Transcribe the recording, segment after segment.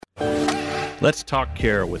Let's Talk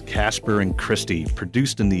Care with Casper and Christy,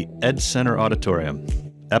 produced in the Ed Center Auditorium.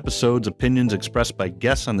 Episodes, opinions expressed by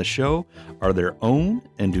guests on the show are their own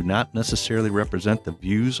and do not necessarily represent the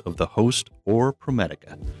views of the host or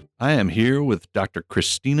ProMedica. I am here with Dr.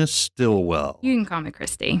 Christina Stillwell. You can call me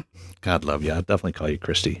Christy. God love you. I'll definitely call you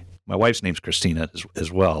Christy. My wife's name's Christina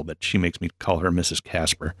as well, but she makes me call her Mrs.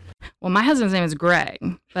 Casper. Well, my husband's name is Greg,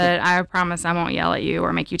 but I promise I won't yell at you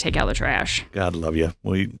or make you take out the trash. God love you.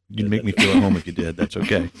 Well, you'd make me feel at home if you did. That's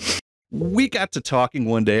okay. We got to talking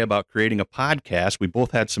one day about creating a podcast. We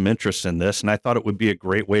both had some interest in this, and I thought it would be a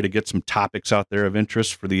great way to get some topics out there of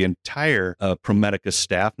interest for the entire ProMedica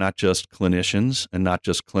staff, not just clinicians and not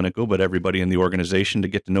just clinical, but everybody in the organization to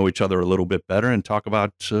get to know each other a little bit better and talk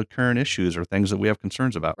about current issues or things that we have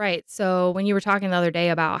concerns about. Right. So when you were talking the other day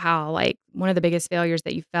about how one of the biggest failures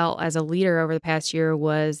that you felt as a leader over the past year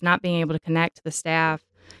was not being able to connect to the staff,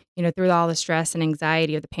 through all the stress and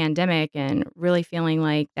anxiety of the pandemic, and really feeling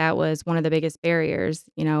like that was one of the biggest barriers.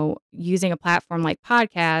 Using a platform like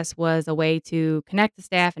podcasts was a way to connect the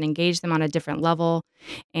staff and engage them on a different level,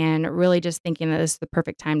 and really just thinking that this is the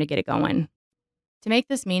perfect time to get it going. To make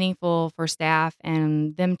this meaningful for staff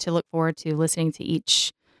and them to look forward to listening to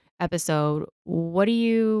each episode, what are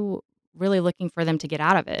you really looking for them to get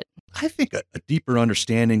out of it? I think a deeper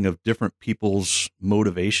understanding of different people's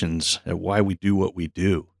motivations and why we do what we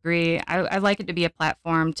do. Agree. I'd like it to be a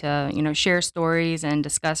platform to, share stories and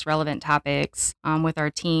discuss relevant topics with our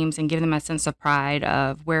teams and give them a sense of pride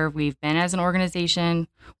of where we've been as an organization,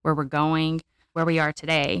 where we're going, where we are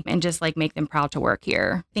today, and just make them proud to work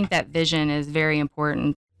here. I think that vision is very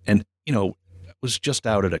important. And, was just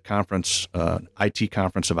out at a conference, IT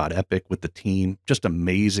conference about Epic with the team. Just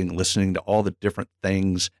amazing listening to all the different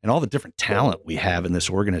things and all the different talent we have in this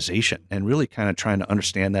organization, and really kind of trying to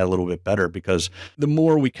understand that a little bit better, because the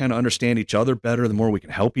more we kind of understand each other better, the more we can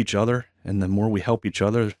help each other. And the more we help each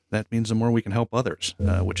other, that means the more we can help others,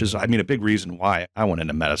 which is, a big reason why I went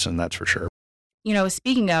into medicine, that's for sure.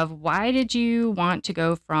 Speaking of, why did you want to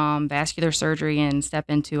go from vascular surgery and step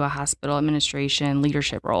into a hospital administration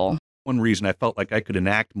leadership role? One reason I felt like I could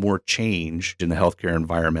enact more change in the healthcare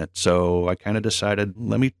environment. So I kind of decided,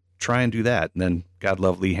 let me try and do that. And then God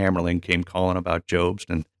love Lee Hammerling came calling about Jobst,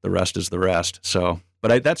 and the rest is the rest.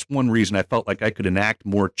 But that's one reason I felt like I could enact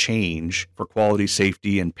more change for quality,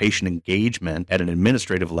 safety, and patient engagement at an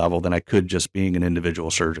administrative level than I could just being an individual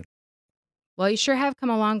surgeon. Well, you sure have come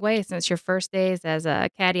a long way since your first days as a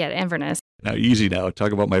caddy at Inverness. Now, easy now.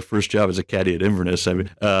 Talk about my first job as a caddy at Inverness. I'm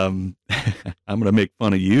going to make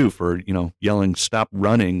fun of you for, yelling, stop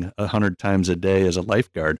running 100 times a day as a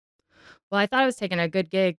lifeguard. Well, I thought I was taking a good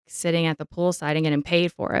gig sitting at the poolside and getting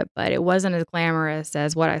paid for it, but it wasn't as glamorous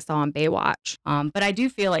as what I saw on Baywatch. But I do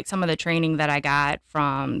feel like some of the training that I got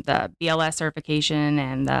from the BLS certification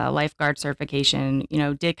and the lifeguard certification,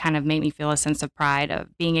 did kind of make me feel a sense of pride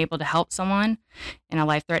of being able to help someone in a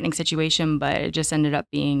life-threatening situation, but it just ended up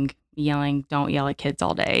being yelling, don't yell at kids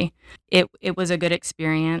all day. It was a good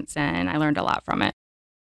experience, and I learned a lot from it.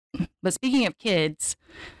 But speaking of kids,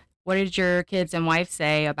 what did your kids and wife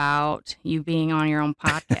say about you being on your own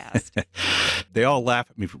podcast? They all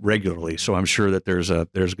laugh at me regularly, so I'm sure that there's going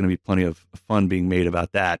to be plenty of fun being made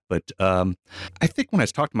about that. But I think when I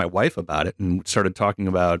talked to my wife about it and started talking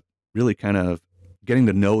about really kind of getting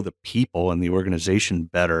to know the people and the organization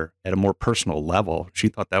better at a more personal level, she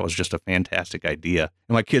thought that was just a fantastic idea.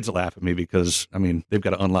 And my kids laugh at me because, they've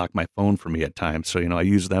got to unlock my phone for me at times. So, I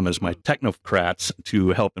use them as my technocrats to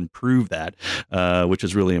help improve that, which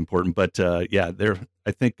is really important. But I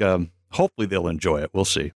think hopefully they'll enjoy it. We'll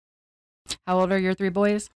see. How old are your three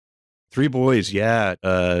boys? 3 boys, yeah.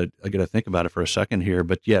 I got to think about it for a second here.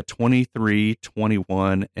 But yeah, 23,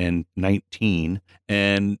 21, and 19.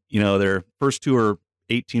 And, their first two are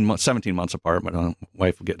 17 months apart. My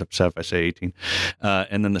wife will get upset if I say 18.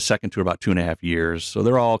 And then the second two are about 2.5 years. So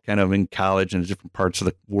they're all kind of in college in different parts of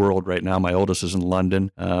the world right now. My oldest is in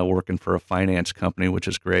London, working for a finance company, which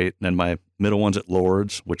is great. And then my middle one's at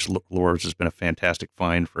Lourdes, which Lourdes has been a fantastic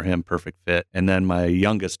find for him, perfect fit. And then my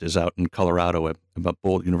youngest is out in Colorado at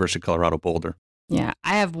University of Colorado Boulder. Yeah,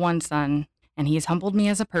 I have one son, and he's humbled me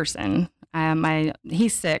as a person.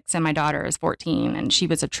 He's 6 and my daughter is 14, and she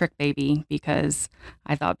was a trick baby because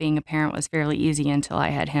I thought being a parent was fairly easy until I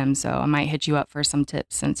had him. So I might hit you up for some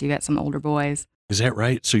tips since you got some older boys. Is that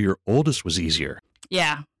right? So your oldest was easier?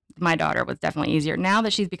 Yeah, my daughter was definitely easier. Now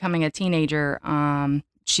that she's becoming a teenager,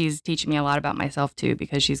 she's teaching me a lot about myself too,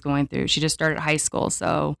 because she just started high school.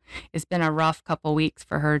 So it's been a rough couple weeks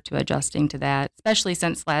for her to adjusting to that, especially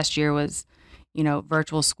since last year was,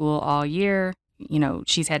 virtual school all year.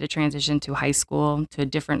 she's had to transition to high school, to a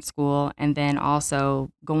different school, and then also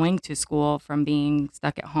going to school from being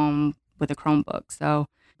stuck at home with a Chromebook. So,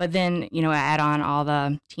 but then, add on all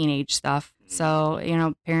the teenage stuff. So,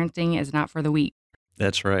 parenting is not for the weak.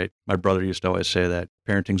 That's right. My brother used to always say that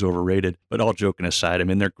parenting's overrated. But all joking aside, I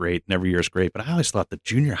mean, they're great and every year is great. But I always thought the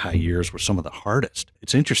junior high years were some of the hardest.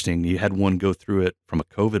 It's interesting. You had one go through it from a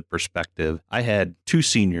COVID perspective. I had 2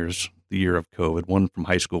 seniors the year of COVID, one from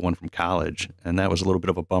high school, one from college. And that was a little bit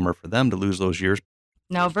of a bummer for them to lose those years.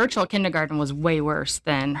 No, virtual kindergarten was way worse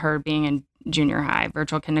than her being in junior high.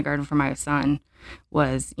 Virtual kindergarten for my son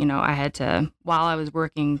was, I had to, while I was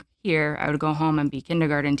working here, I would go home and be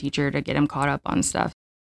kindergarten teacher to get him caught up on stuff.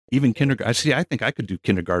 Even kindergarten, I think I could do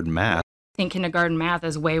kindergarten math. I think kindergarten math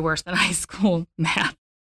is way worse than high school math.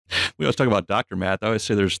 We always talk about Dr. Math. I always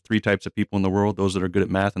say there's 3 types of people in the world, those that are good at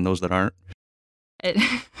math and those that aren't.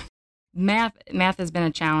 Math has been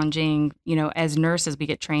a challenging, as nurses, we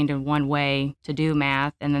get trained in one way to do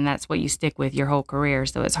math, and then that's what you stick with your whole career.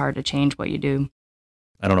 So it's hard to change what you do.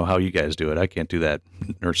 I don't know how you guys do it. I can't do that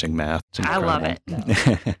nursing math. I love it.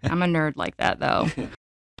 I'm a nerd like that, though.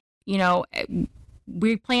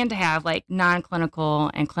 We plan to have like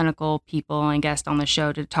non-clinical and clinical people and guests on the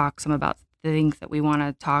show to talk some about the things that we want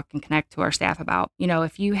to talk and connect to our staff about.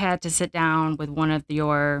 If you had to sit down with one of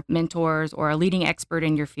your mentors or a leading expert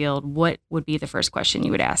in your field, what would be the first question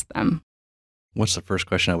you would ask them? What's the first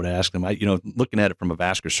question I would ask them? Looking at it from a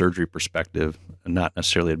vascular surgery perspective, not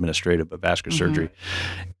necessarily administrative, but vascular surgery,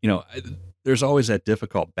 there's always that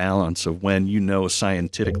difficult balance of when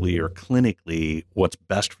scientifically or clinically what's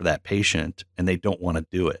best for that patient and they don't want to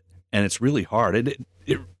do it. And it's really hard.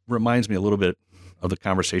 It reminds me a little bit of the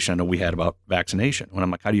conversation I know we had about vaccination. When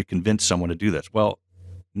I'm like, how do you convince someone to do this? Well,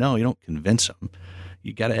 no, you don't convince them.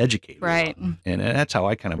 You got to educate them. Right. And that's how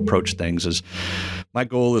I kind of approach things. Is my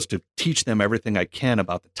goal is to teach them everything I can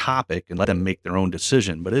about the topic and let them make their own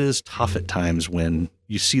decision. But it is tough at times when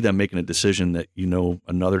you see them making a decision that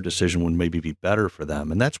another decision would maybe be better for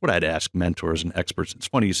them. And that's what I'd ask mentors and experts. It's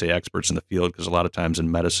funny you say experts in the field because a lot of times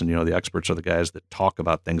in medicine, the experts are the guys that talk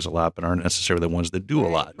about things a lot but aren't necessarily the ones that do a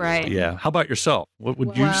lot. Right. Yeah. How about yourself? What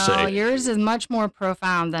would you say? Well, yours is much more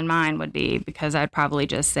profound than mine would be because I'd probably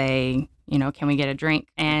just say, can we get a drink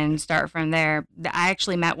and start from there. I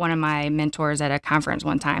actually met one of my mentors at a conference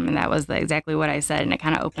one time, and that was exactly what I said, and it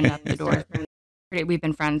kind of opened up the door. We've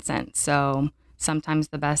been friends since, so sometimes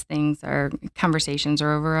the best conversations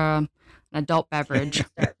are over an adult beverage.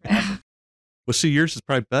 Well, see, yours is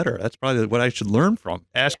probably better. That's probably what I should learn from.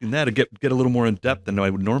 Asking that to get a little more in depth than I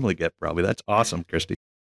would normally get, probably. That's awesome, Christy.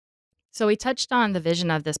 So we touched on the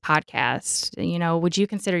vision of this podcast. Would you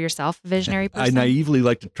consider yourself a visionary person? I naively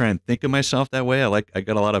like to try and think of myself that way. I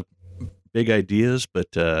got a lot of big ideas,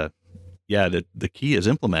 but the key is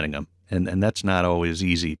implementing them. And that's not always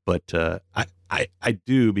easy, but I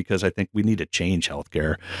do, because I think we need to change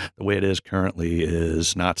healthcare. The way it is currently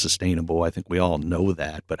is not sustainable. I think we all know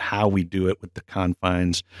that, but how we do it with the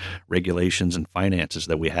confines, regulations, and finances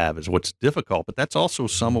that we have is what's difficult. But that's also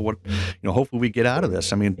some of what, hopefully we get out of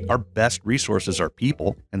this. I mean, our best resources are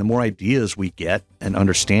people, and the more ideas we get and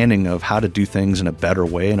understanding of how to do things in a better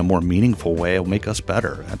way, in a more meaningful way, will make us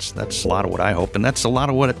better. That's a lot of what I hope, and that's a lot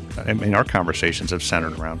of what our conversations have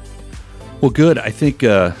centered around. Well, good. I think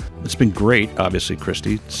it's been great, obviously,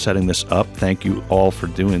 Christy, setting this up. Thank you all for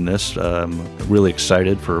doing this. Really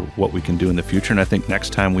excited for what we can do in the future. And I think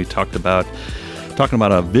next time we talking about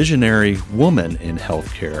a visionary woman in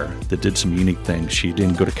healthcare that did some unique things. She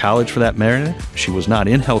didn't go to college for that matter. She was not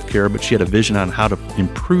in healthcare, but she had a vision on how to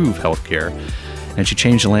improve healthcare. And she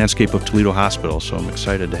changed the landscape of Toledo Hospital. So I'm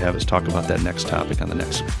excited to have us talk about that next topic on the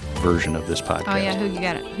next version of this podcast. Oh, yeah.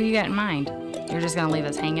 Who you got in mind? You're just going to leave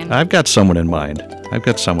us hanging? I've got someone in mind.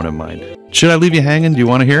 Should I leave you hanging? Do you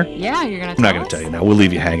want to hear? Yeah, you're going to I'm not going to tell you now. We'll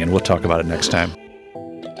leave you hanging. We'll talk about it next time.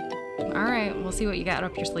 All right. We'll see what you got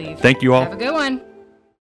up your sleeve. Thank you all. Have a good one.